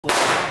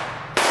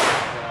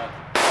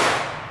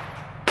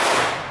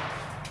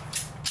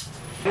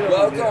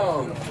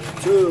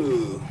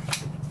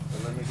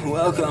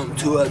Welcome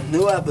to a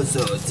new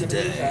episode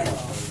today.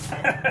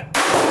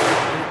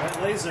 That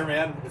laser,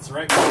 man, it's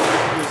right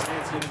where you say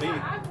it's going to be. Oh,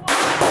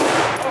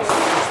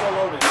 it's still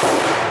loading.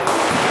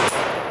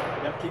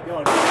 Yep, keep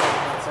going.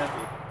 It's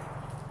empty.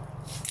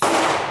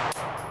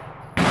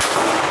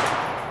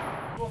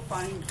 We'll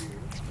find you.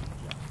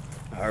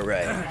 All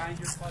right.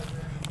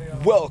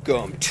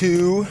 Welcome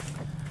to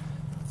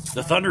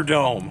the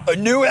Thunderdome. A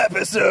new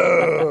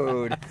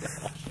episode.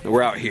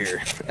 We're out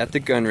here at the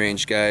gun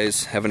range,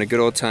 guys, having a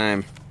good old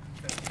time.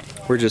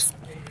 We're just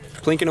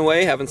plinking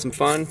away, having some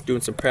fun,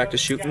 doing some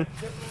practice shooting,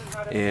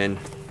 and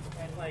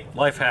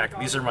life hack.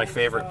 These are my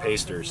favorite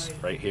pasters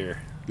right here.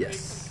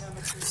 Yes.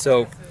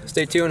 So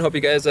stay tuned. Hope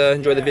you guys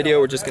enjoy the video.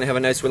 We're just gonna have a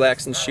nice,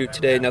 relaxing shoot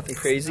today. Nothing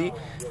crazy,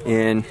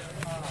 and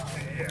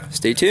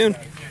stay tuned.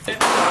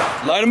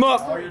 Light them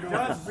up.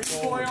 Does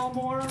recoil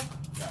more?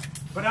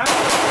 But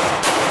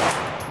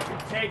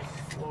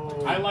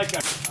I like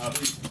a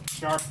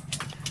sharp.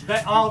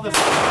 That all the.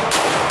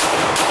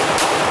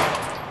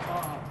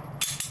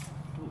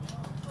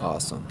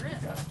 Awesome.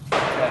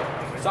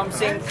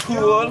 Something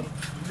cool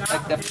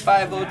like the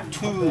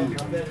 502.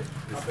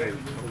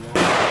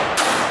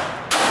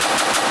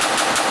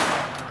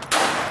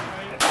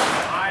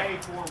 I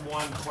for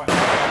one question.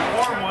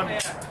 Or one.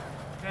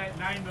 That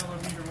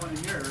 9mm one of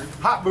yours.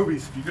 Hot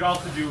boobies. You could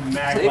also do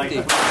mag like.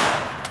 Safety. For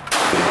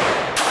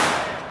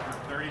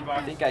 $30.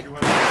 I think I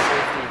clicked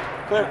safety.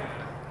 Clear.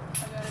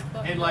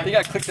 And I think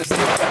I clicked the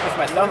safety with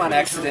my thumb on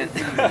accident.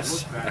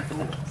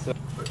 So.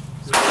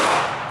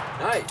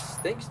 Nice,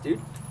 thanks, dude.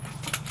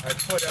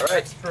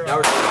 Alright, now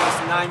we're shooting this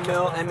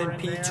 9mm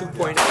M&P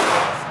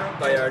 2.0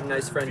 by our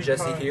nice friend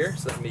Jesse here.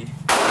 So let me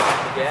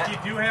if you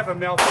do have a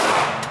melt, it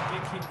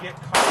can get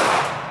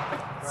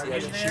caught. See how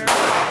you shoot.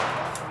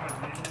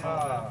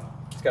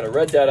 It's got a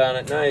red dot on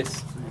it,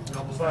 nice.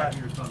 For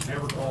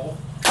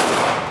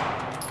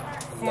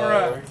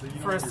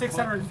a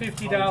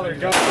 $650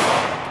 gun.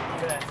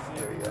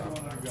 There we go.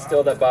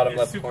 Still that bottom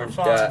left orange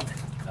dot.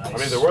 I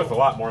mean, they're worth a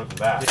lot more than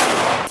that.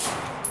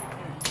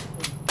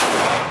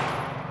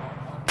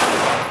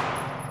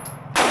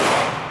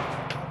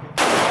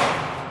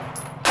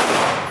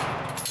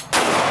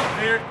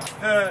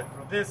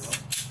 This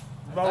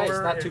nice,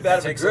 lower not too bad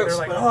of a grip.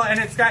 Like, oh, and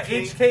it's got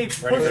HK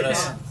push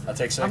pins. I'll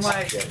take 6. I'm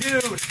like,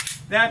 dude,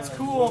 that's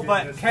cool,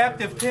 but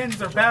captive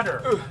pins are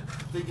better.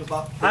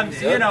 I'm,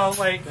 you know,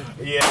 like.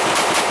 Yeah.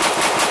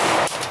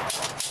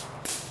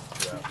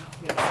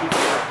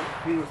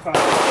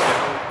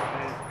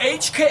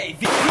 HK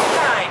VP9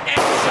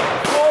 action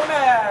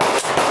format.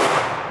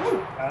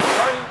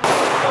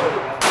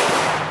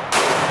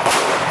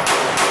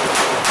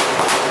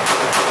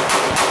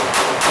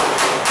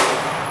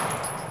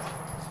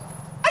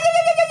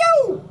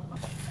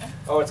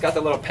 Oh, it's got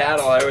the little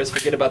paddle. I always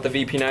forget about the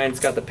VP9. It's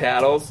got the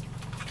paddles.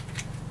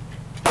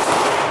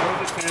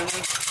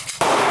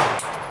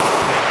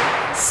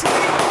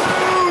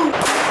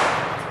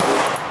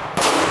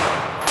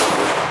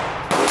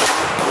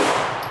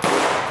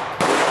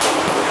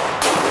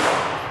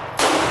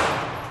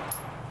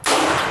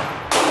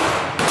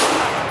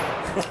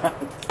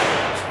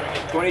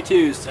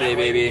 .22s today,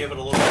 baby. I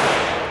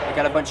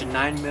got a bunch of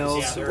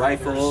 9mm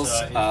rifles.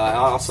 I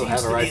also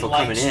have a rifle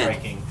coming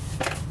in.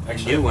 A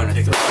new one,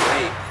 it's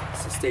great.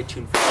 So stay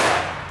tuned for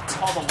that.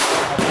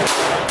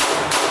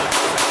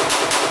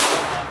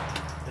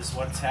 Is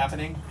what's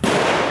happening.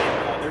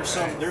 There's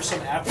some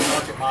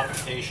aftermarket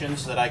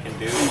modifications that I can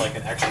do, like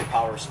an extra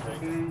power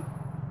spring.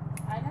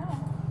 I know.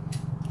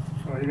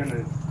 So are you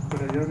gonna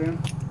put a yoga in?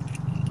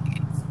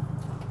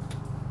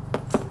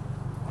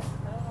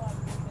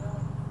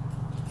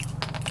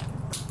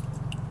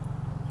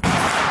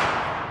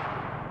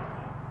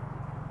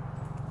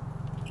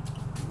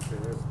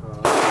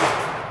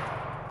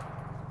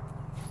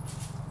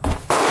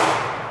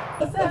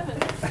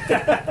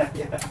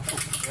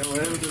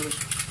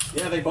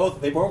 Yeah, they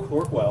both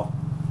work well.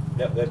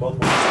 Yep, they both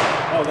work.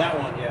 Oh, that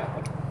one, yeah.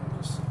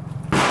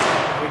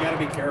 We got to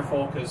be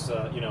careful because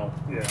you know,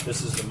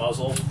 this is the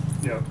muzzle.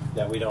 Yep.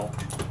 That we don't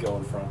go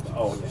in front.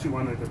 Oh yeah. She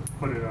wanted to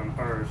put it on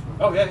hers. So.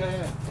 Oh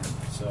yeah.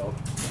 So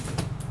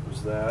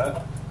there's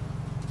that.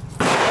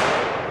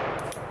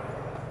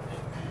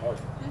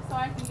 Just so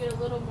I can get a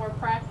little more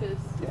practice.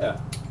 Yeah.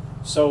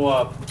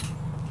 So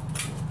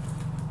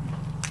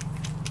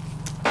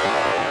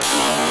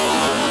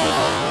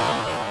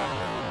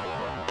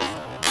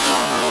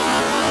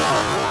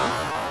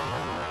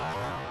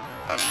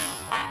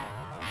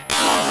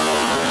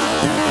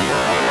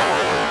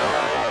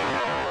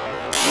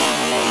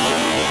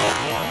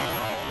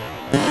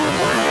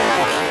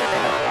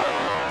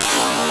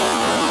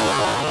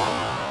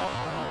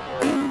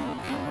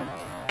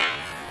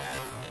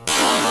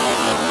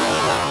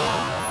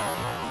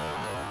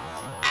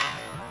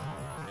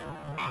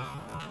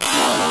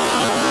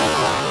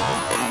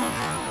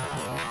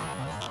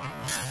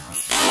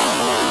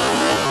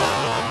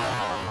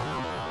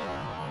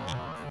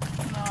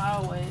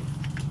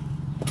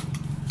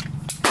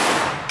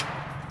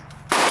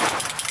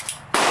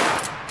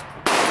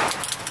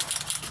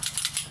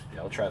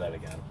try that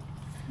again.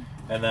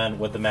 And then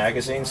with the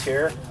magazines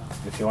here,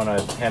 if you want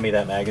to hand me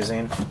that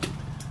magazine,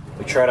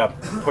 we try to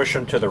push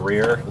them to the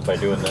rear by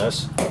doing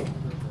this,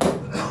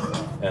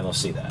 and they'll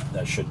see that.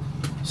 That should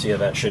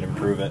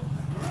improve it.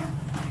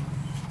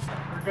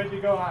 We're good to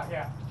go out,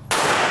 yeah.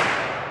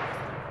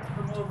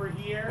 Come over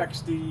here.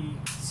 XD9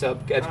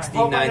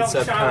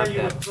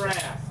 subcompact.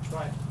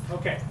 Right.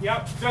 Okay.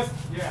 Yep. Just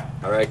yeah.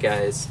 All right,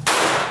 guys.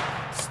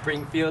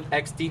 Springfield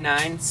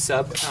XD9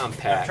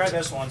 subcompact. Try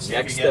this one. See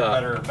Next if you get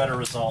up. better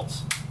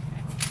results.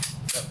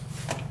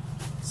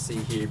 See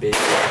here, baby.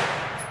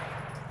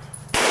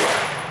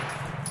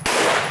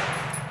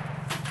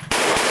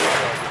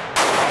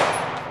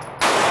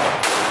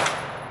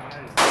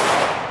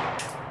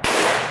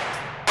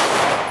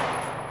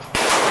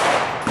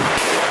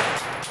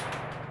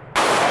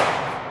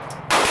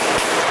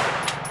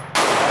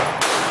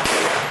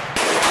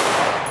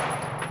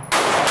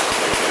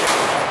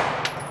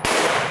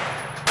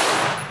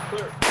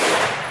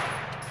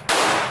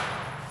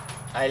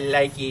 I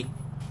like it.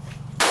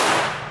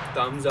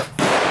 Thumbs up.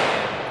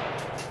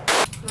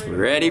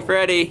 Ready,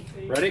 Freddy?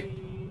 Ready?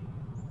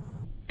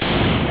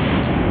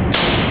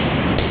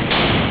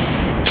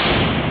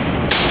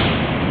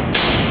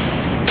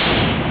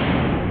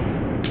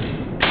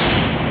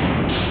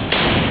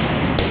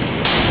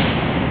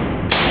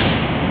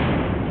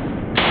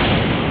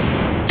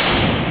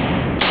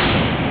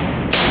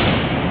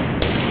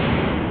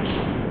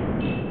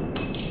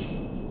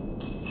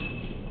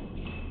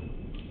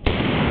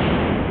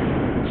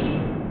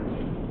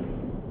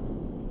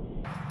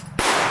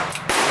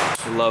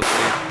 Lovely.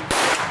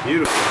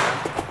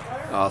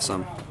 Beautiful.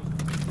 Awesome.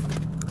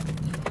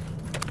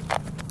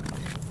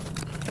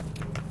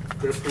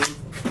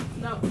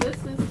 No,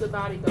 this is the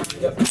bodyguard.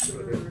 Yep.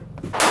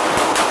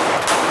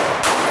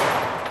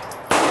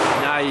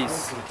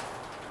 Nice.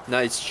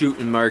 Nice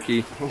shooting,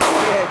 Marky.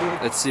 Yeah,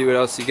 dude. Let's see what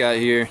else you got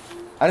here.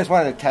 I just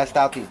wanted to test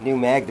out these new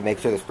mags to make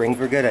sure the springs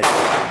were good. I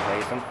just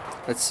replaced them.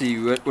 Let's see,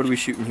 what are we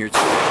shooting here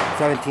today?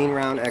 17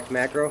 round X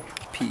macro.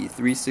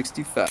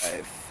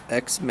 P365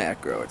 X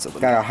macro. It's a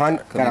little Got a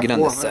get on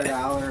this side.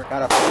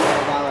 Got a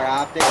 $400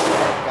 optic.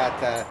 Got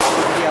the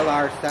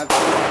PLR 7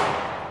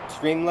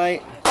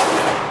 Streamlight.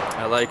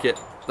 I like it.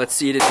 Let's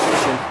see it in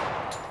action.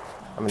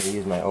 I'm gonna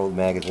use my old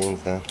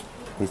magazines though.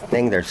 These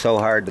things are so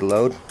hard to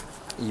load.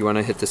 You want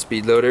to hit the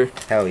speed loader?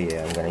 Hell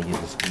yeah, I'm gonna use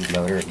the speed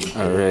loader.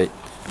 All right.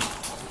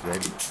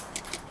 Ready?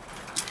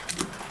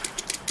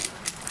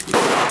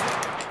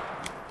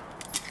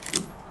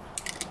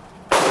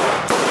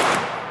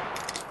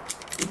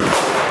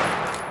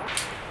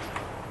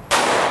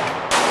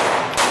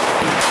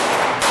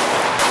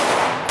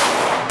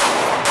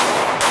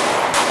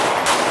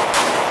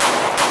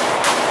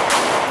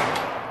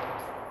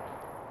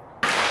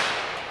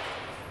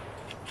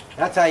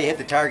 That's how you hit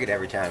the target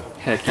every time.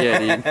 Heck yeah,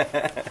 dude.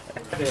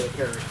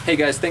 Hey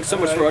guys, thanks so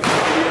much for watching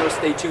the video.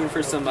 Stay tuned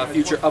for some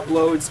future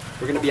uploads.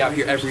 We're going to be out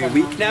here every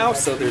week now,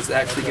 so there's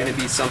actually going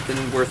to be something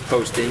worth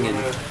posting and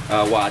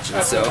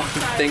watching. So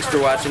thanks for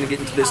watching and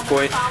getting to this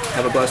point.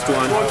 Have a blessed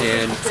one,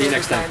 and see you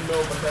next time.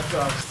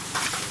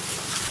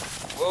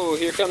 Whoa,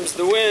 here comes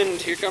the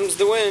wind. Here comes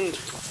the wind.